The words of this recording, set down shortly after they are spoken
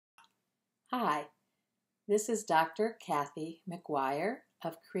Hi, this is Dr. Kathy McGuire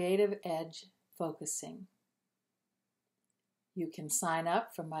of Creative Edge Focusing. You can sign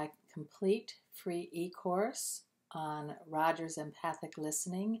up for my complete free e-course on Roger's empathic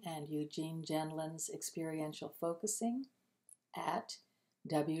listening and Eugene Gendlin's experiential focusing at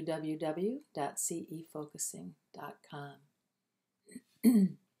www.cefocusing.com.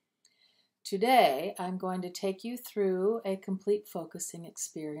 Today, I'm going to take you through a complete focusing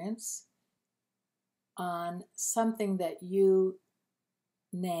experience on something that you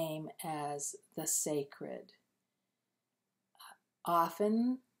name as the sacred.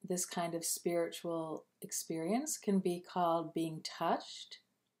 Often, this kind of spiritual experience can be called being touched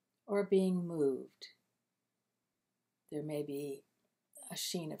or being moved. There may be a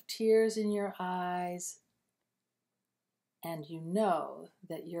sheen of tears in your eyes, and you know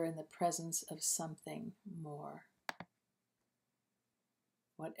that you're in the presence of something more.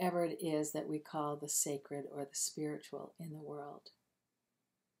 Whatever it is that we call the sacred or the spiritual in the world.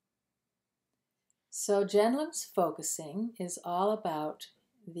 So Gendlin's focusing is all about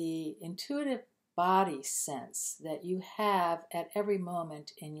the intuitive body sense that you have at every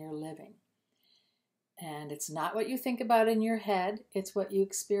moment in your living. And it's not what you think about in your head, it's what you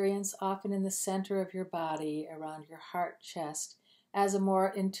experience often in the center of your body, around your heart, chest, as a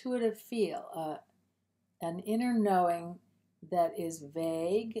more intuitive feel, an inner knowing that is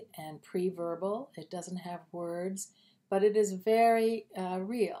vague and pre-verbal. It doesn't have words, but it is very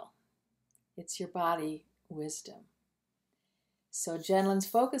real. It's your body wisdom. So Gendlin's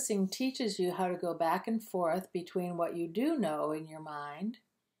focusing teaches you how to go back and forth between what you do know in your mind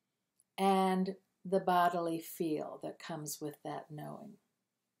and the bodily feel that comes with that knowing.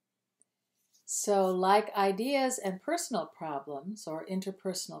 So like ideas and personal problems or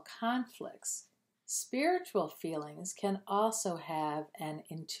interpersonal conflicts, spiritual feelings can also have an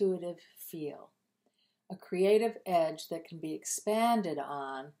intuitive feel, a creative edge that can be expanded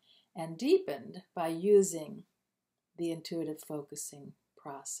on and deepened by using the intuitive focusing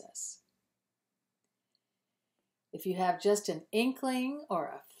process. If you have just an inkling or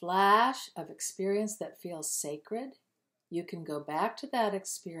a flash of experience that feels sacred, you can go back to that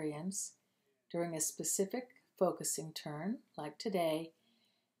experience during a specific focusing turn, like today,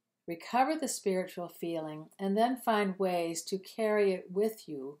 recover the spiritual feeling, and then find ways to carry it with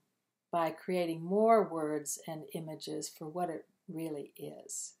you by creating more words and images for what it really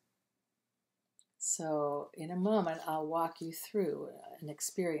is. So in a moment, I'll walk you through an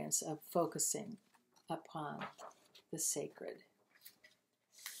experience of focusing upon the sacred.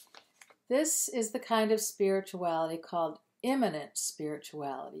 This is the kind of spirituality called immanent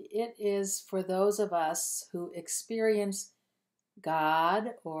spirituality. It is for those of us who experience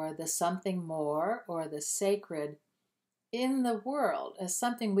God or the something more or the sacred in the world as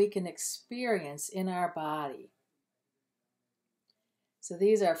something we can experience in our body. So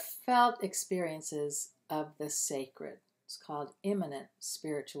these are felt experiences of the sacred. It's called immanent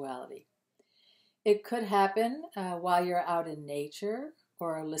spirituality. It could happen while you're out in nature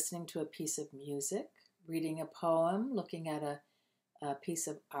or listening to a piece of music, reading a poem, looking at a piece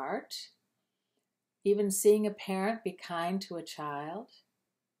of art, even seeing a parent be kind to a child,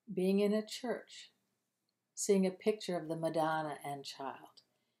 being in a church, seeing a picture of the Madonna and child.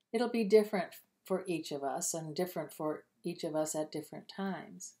 It'll be different for each of us and different for each of us at different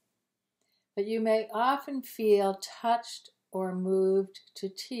times. But you may often feel touched or moved to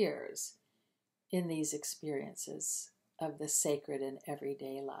tears in these experiences of the sacred in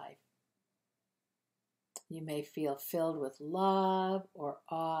everyday life. You may feel filled with love or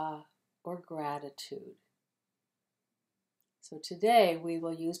awe or gratitude. So today we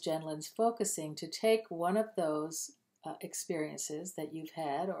will use Gendlin's focusing to take one of those experiences that you've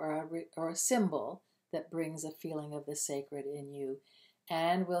had or a symbol that brings a feeling of the sacred in you,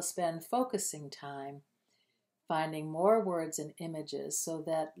 and we'll spend focusing time finding more words and images so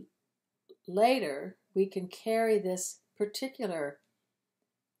that later we can carry this particular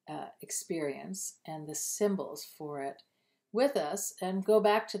experience and the symbols for it with us and go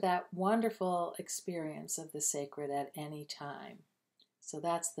back to that wonderful experience of the sacred at any time. So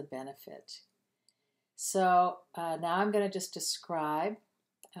that's the benefit. So now I'm going to just describe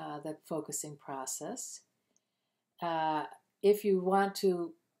the focusing process. If you want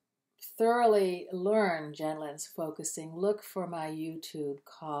to thoroughly learn Gendlin's focusing, look for my YouTube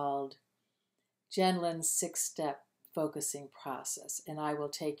called Gendlin's 6-Step Focusing Process, and I will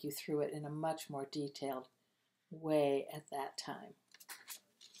take you through it in a much more detailed way at that time.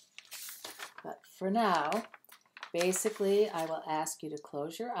 But for now, basically, I will ask you to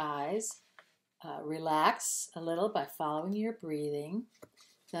close your eyes, relax a little by following your breathing,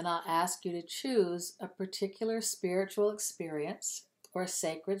 Then I'll ask you to choose a particular spiritual experience or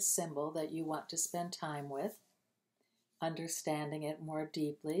sacred symbol that you want to spend time with, understanding it more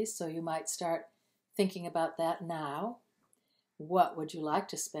deeply. So you might start thinking about that now. What would you like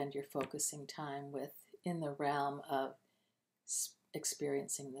to spend your focusing time with in the realm of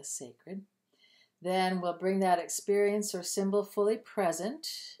experiencing the sacred? Then we'll bring that experience or symbol fully present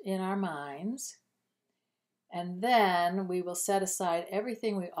in our minds. And then we will set aside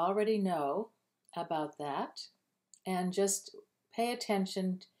everything we already know about that and just pay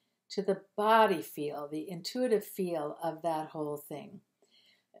attention to the body feel, the intuitive feel of that whole thing.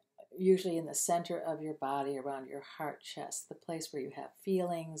 Usually in the center of your body, around your heart chest, the place where you have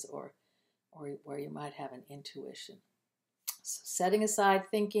feelings or where you might have an intuition. So setting aside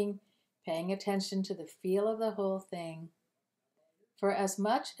thinking, paying attention to the feel of the whole thing for as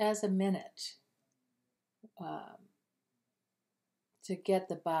much as a minute to get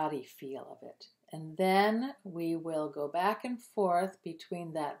the body feel of it. And then we will go back and forth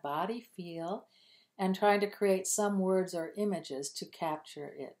between that body feel and trying to create some words or images to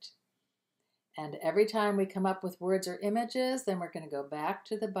capture it. And every time we come up with words or images, then we're going to go back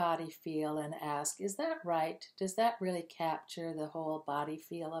to the body feel and ask, is that right? Does that really capture the whole body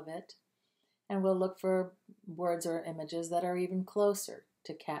feel of it? And we'll look for words or images that are even closer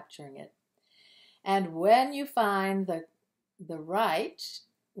to capturing it. And when you find the right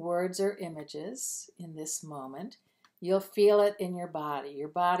words or images in this moment, you'll feel it in your body. Your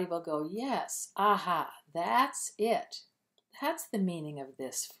body will go, yes, aha, that's it. That's the meaning of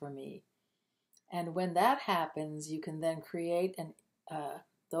this for me. And when that happens, you can then create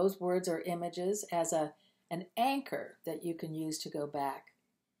those words or images as an anchor that you can use to go back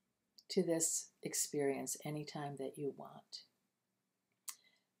to this experience anytime that you want.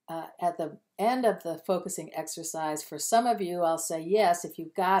 At the end of the focusing exercise, for some of you, I'll say, yes, if you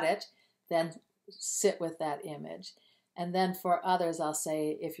got it, then sit with that image. And then for others, I'll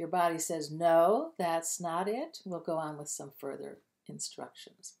say, if your body says, no, that's not it, we'll go on with some further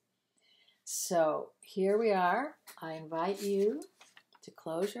instructions. So here we are. I invite you to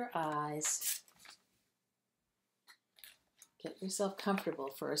close your eyes. Get yourself comfortable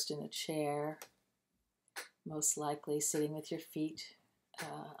first in a chair, most likely sitting with your feet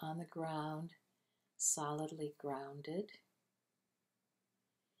on the ground, solidly grounded.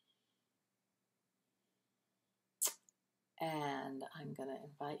 And I'm going to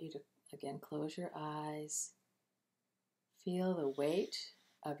invite you to, again, close your eyes. Feel the weight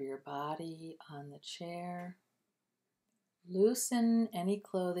of your body on the chair. Loosen any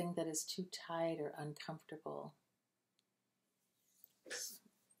clothing that is too tight or uncomfortable.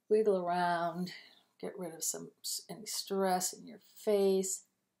 Wiggle around. Get rid of any stress in your face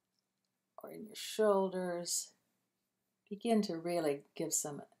or in your shoulders. Begin to really give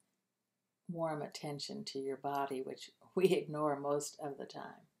some warm attention to your body, which we ignore most of the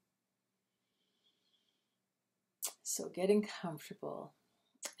time. So getting comfortable.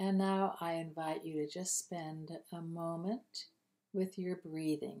 And now I invite you to just spend a moment with your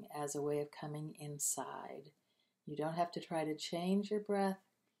breathing as a way of coming inside. You don't have to try to change your breath.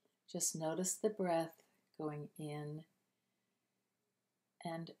 Just notice the breath going in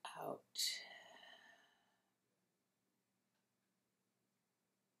and out.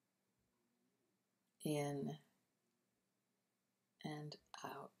 In and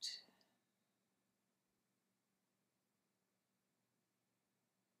out.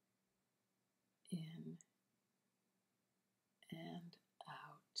 In and out.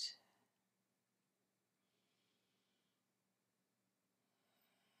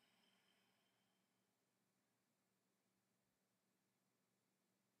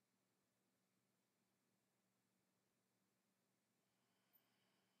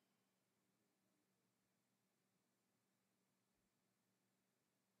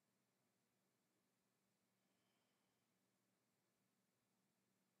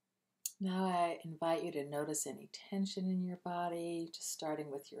 Now I invite you to notice any tension in your body, just starting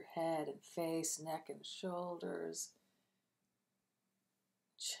with your head and face, neck and shoulders,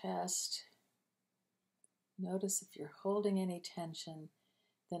 chest. Notice if you're holding any tension,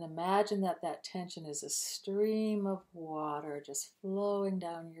 then imagine that that tension is a stream of water just flowing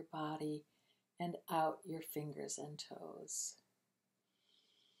down your body and out your fingers and toes.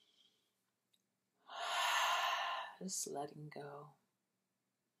 Just letting go.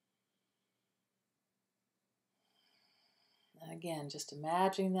 Again, just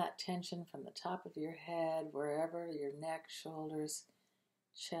imagine that tension from the top of your head, wherever your neck, shoulders,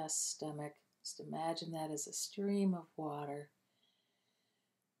 chest, stomach. Just imagine that as a stream of water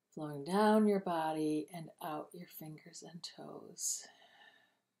flowing down your body and out your fingers and toes.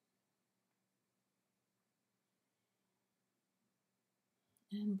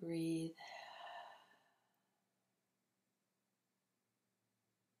 And breathe.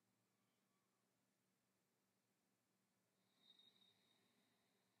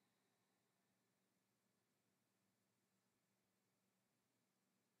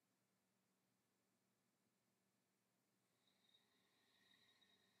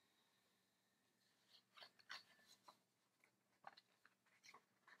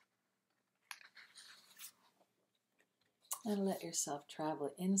 And let yourself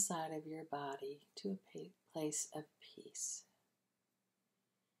travel inside of your body to a place of peace.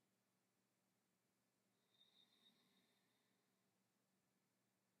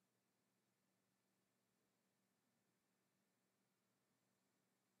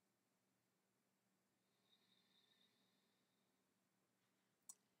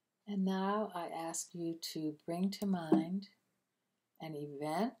 And now I ask you to bring to mind an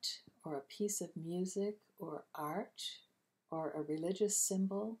event or a piece of music or art or a religious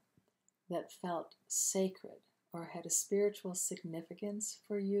symbol that felt sacred or had a spiritual significance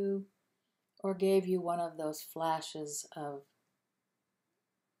for you or gave you one of those flashes of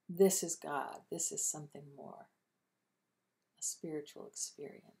this is God, this is something more, a spiritual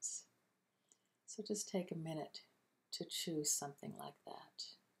experience. So just take a minute to choose something like that.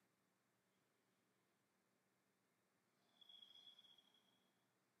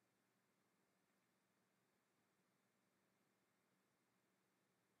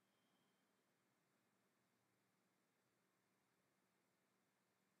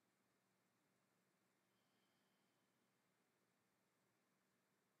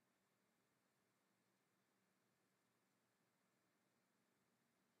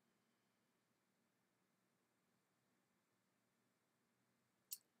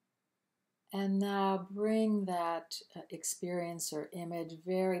 And now bring that experience or image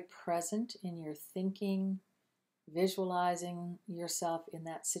very present in your thinking, visualizing yourself in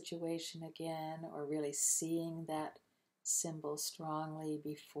that situation again, or really seeing that symbol strongly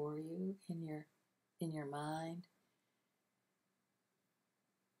before you in your mind.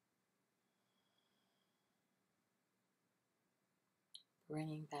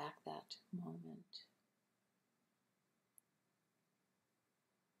 Bringing back that moment.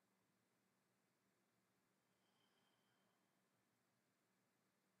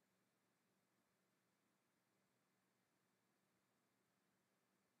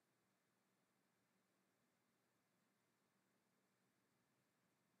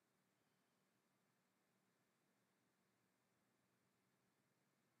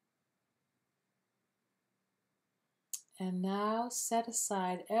 And now set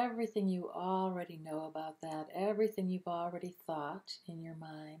aside everything you already know about that, everything you've already thought in your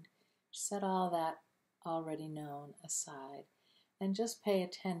mind. Set all that already known aside. And just pay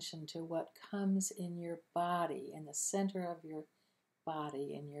attention to what comes in your body, in the center of your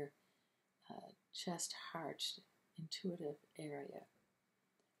body, in your chest, heart, intuitive area.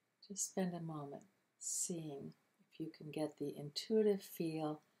 Just spend a moment seeing if you can get the intuitive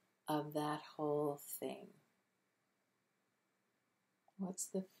feel of that whole thing. What's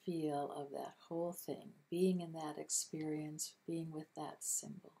the feel of that whole thing? Being in that experience, being with that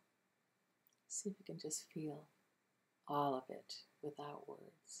symbol. See if you can just feel all of it without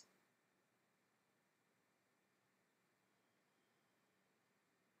words.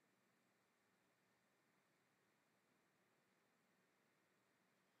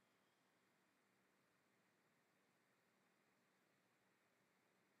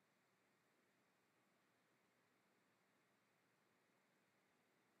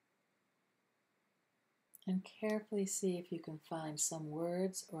 And carefully see if you can find some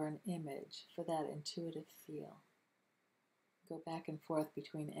words or an image for that intuitive feel. Go back and forth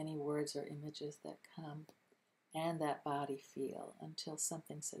between any words or images that come and that body feel until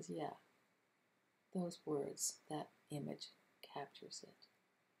something says, yeah, those words, that image captures it.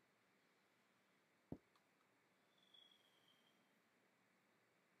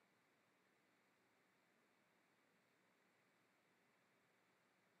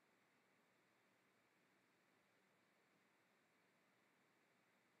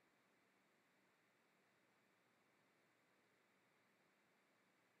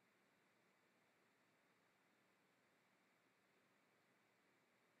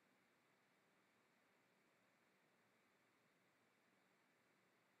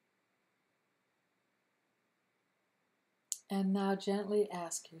 And now gently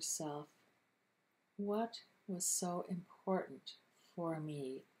ask yourself, what was so important for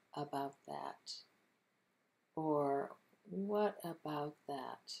me about that? Or what about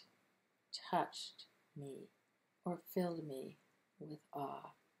that touched me or filled me with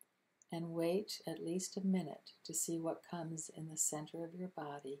awe? And wait at least a minute to see what comes in the center of your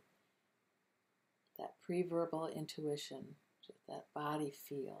body, that pre-verbal intuition, that body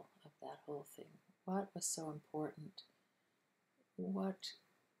feel of that whole thing. What was so important? What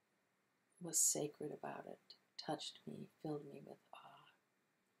was sacred about it? Touched me, filled me with awe.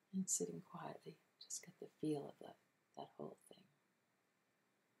 And sitting quietly, just get the feel of that whole thing.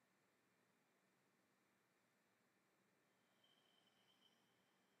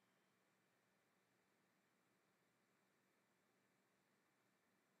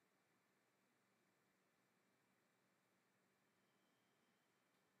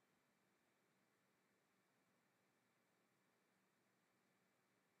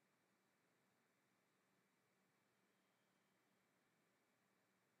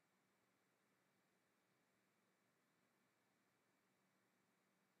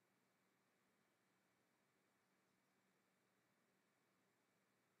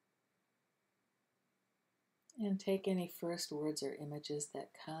 And take any first words or images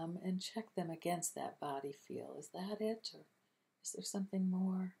that come and check them against that body feel. Is that it? Or is there something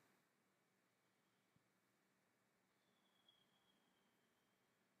more?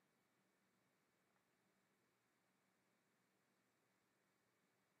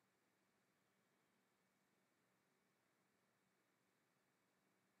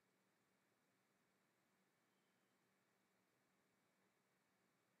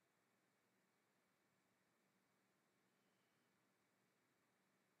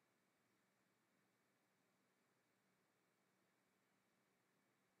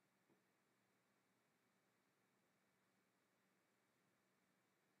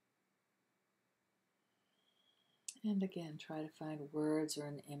 And again, try to find words or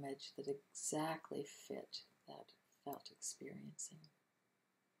an image that exactly fit that felt experiencing.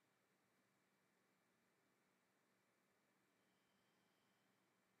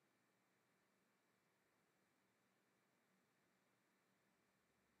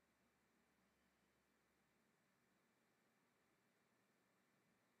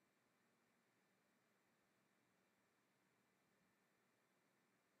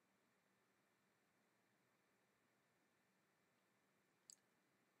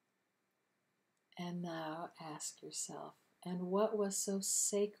 And now ask yourself, and what was so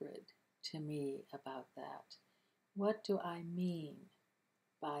sacred to me about that? What do I mean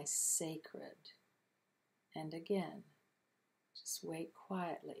by sacred? And again, just wait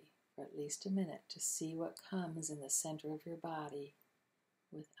quietly for at least a minute to see what comes in the center of your body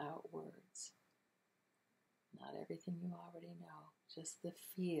without words. Not everything you already know, just the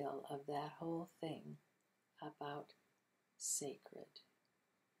feel of that whole thing about sacred.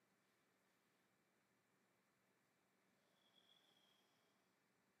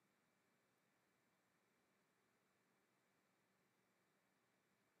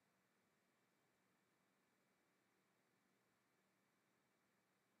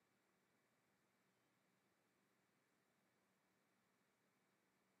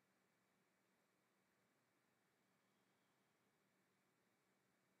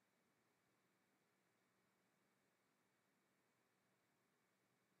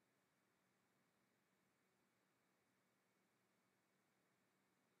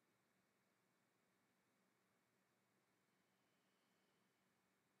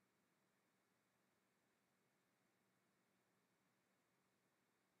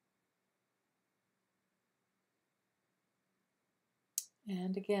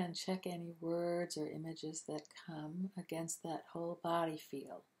 And again, check any words or images that come against that whole body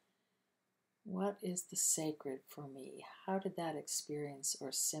feel. What is the sacred for me? How did that experience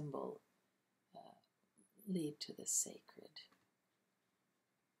or symbol lead to the sacred?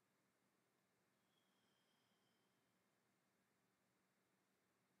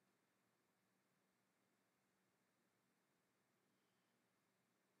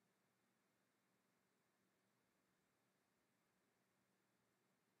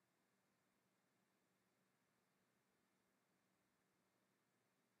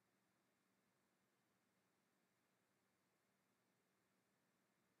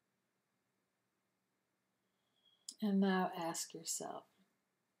 And now ask yourself,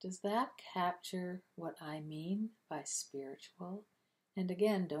 does that capture what I mean by spiritual? And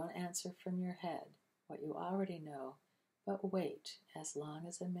again, don't answer from your head what you already know, but wait as long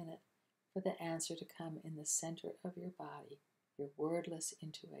as a minute for the answer to come in the center of your body, your wordless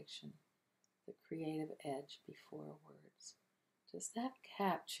intuition, the creative edge before words. Does that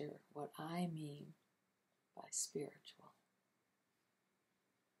capture what I mean by spiritual?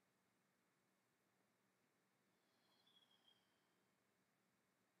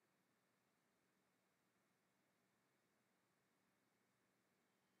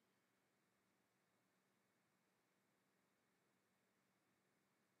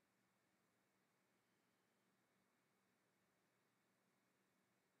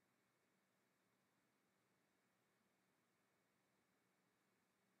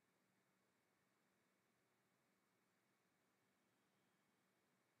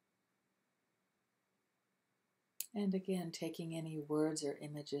 And again, taking any words or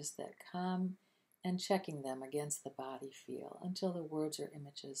images that come and checking them against the body feel until the words or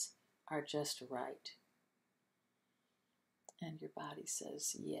images are just right. And your body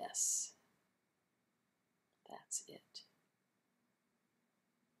says, yes, that's it.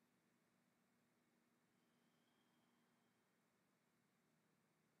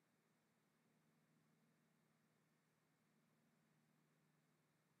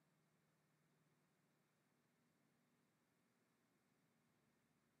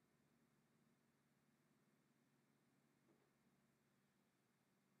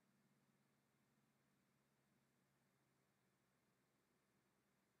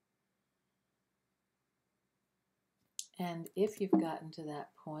 And if you've gotten to that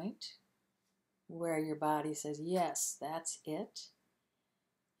point where your body says, yes, that's it,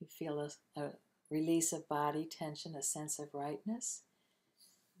 you feel a release of body tension, a sense of rightness,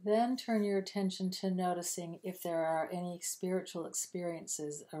 then turn your attention to noticing if there are any spiritual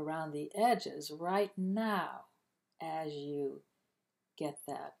experiences around the edges right now as you get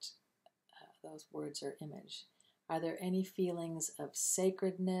those words or image. Are there any feelings of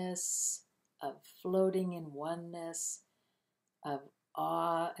sacredness, of floating in oneness, of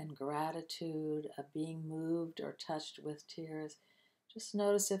awe and gratitude, of being moved or touched with tears? Just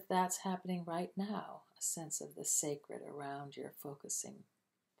notice if that's happening right now, a sense of the sacred around your focusing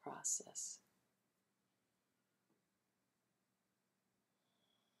process.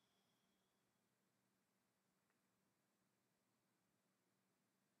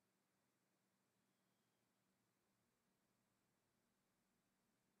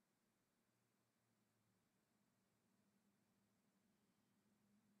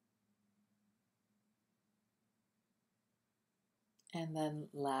 And then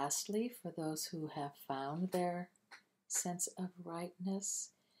lastly, for those who have found their sense of rightness,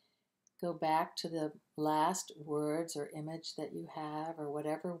 go back to the last words or image that you have, or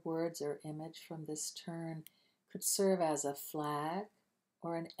whatever words or image from this turn could serve as a flag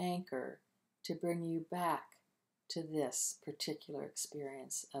or an anchor to bring you back to this particular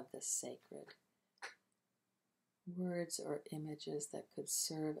experience of the sacred. Words or images that could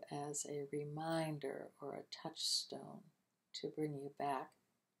serve as a reminder or a touchstone to bring you back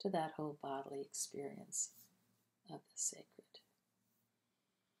to that whole bodily experience of the sacred.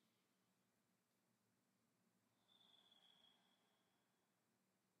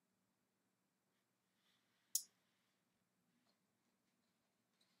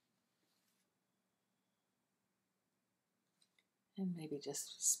 And maybe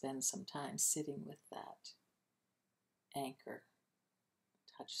just spend some time sitting with that anchor,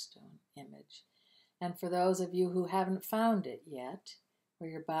 touchstone image. And for those of you who haven't found it yet,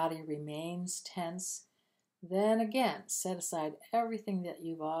 where your body remains tense, then again, set aside everything that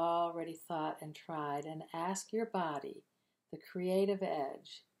you've already thought and tried and ask your body, the creative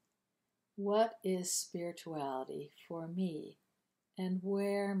edge, what is spirituality for me and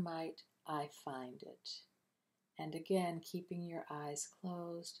where might I find it? And again, keeping your eyes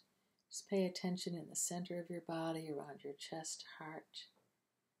closed, just pay attention in the center of your body, around your chest, heart,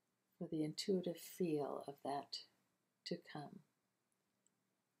 for the intuitive feel of that to come.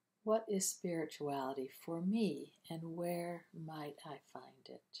 What is spirituality for me, and where might I find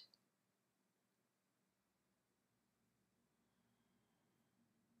it?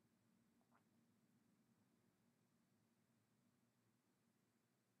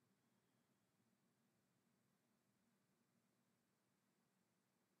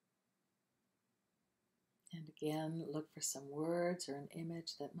 And again, look for some words or an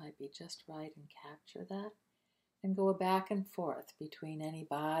image that might be just right and capture that. And go back and forth between any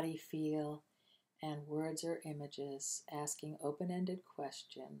body feel and words or images, asking open-ended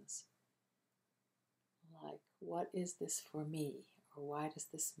questions like, what is this for me? Or why does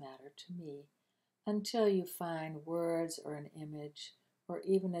this matter to me? Until you find words or an image or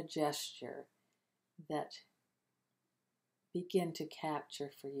even a gesture that begin to capture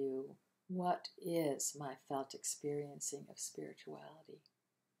for you what is my felt experiencing of spirituality.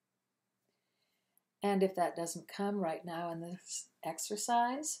 And if that doesn't come right now in this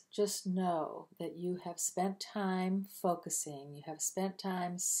exercise, just know that you have spent time focusing, you have spent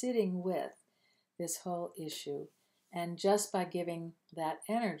time sitting with this whole issue, and just by giving that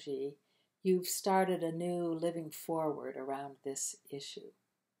energy, you've started a new living forward around this issue.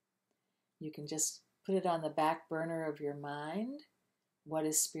 You can just put it on the back burner of your mind. What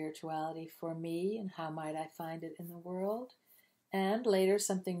is spirituality for me, and how might I find it in the world? And later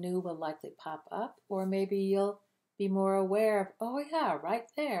something new will likely pop up, or maybe you'll be more aware of, oh yeah, right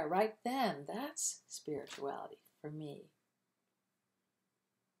there, right then, that's spirituality for me.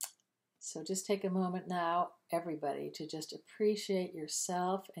 So just take a moment now, everybody, to just appreciate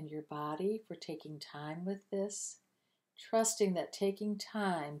yourself and your body for taking time with this, trusting that taking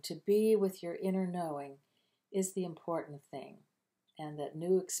time to be with your inner knowing is the important thing, and that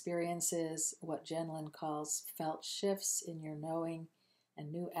new experiences, what Gendlin calls felt shifts in your knowing,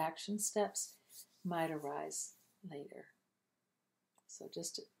 and new action steps might arise later. So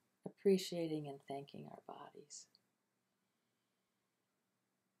just appreciating and thanking our bodies.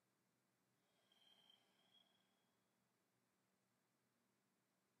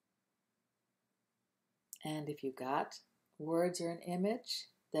 And if you got words or an image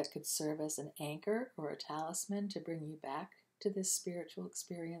that could serve as an anchor or a talisman to bring you back to this spiritual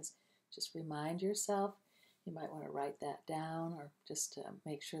experience, just remind yourself. You might want to write that down, or just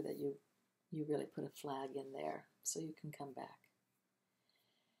make sure that you really put a flag in there so you can come back.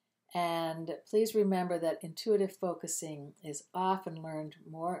 And please remember that intuitive focusing is often learned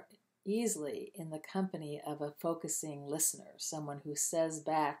more easily in the company of a focusing listener, someone who says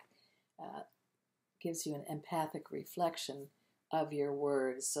back, gives you an empathic reflection of your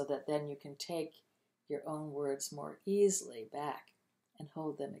words, so that then you can take your own words more easily back and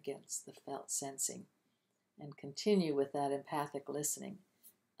hold them against the felt sensing and continue with that empathic listening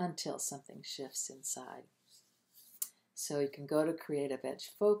until something shifts inside. So you can go to Creative Edge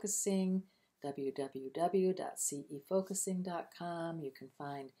Focusing, www.cefocusing.com. You can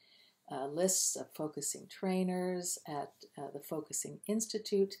find lists of focusing trainers at the Focusing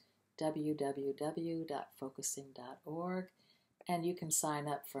Institute, www.focusing.org, and you can sign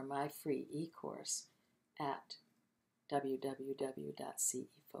up for my free e-course at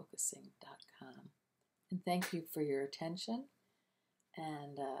www.cefocusing.com. And thank you for your attention,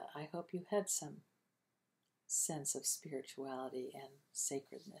 and I hope you had some sense of spirituality and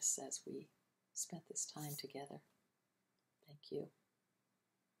sacredness as we spent this time together. Thank you.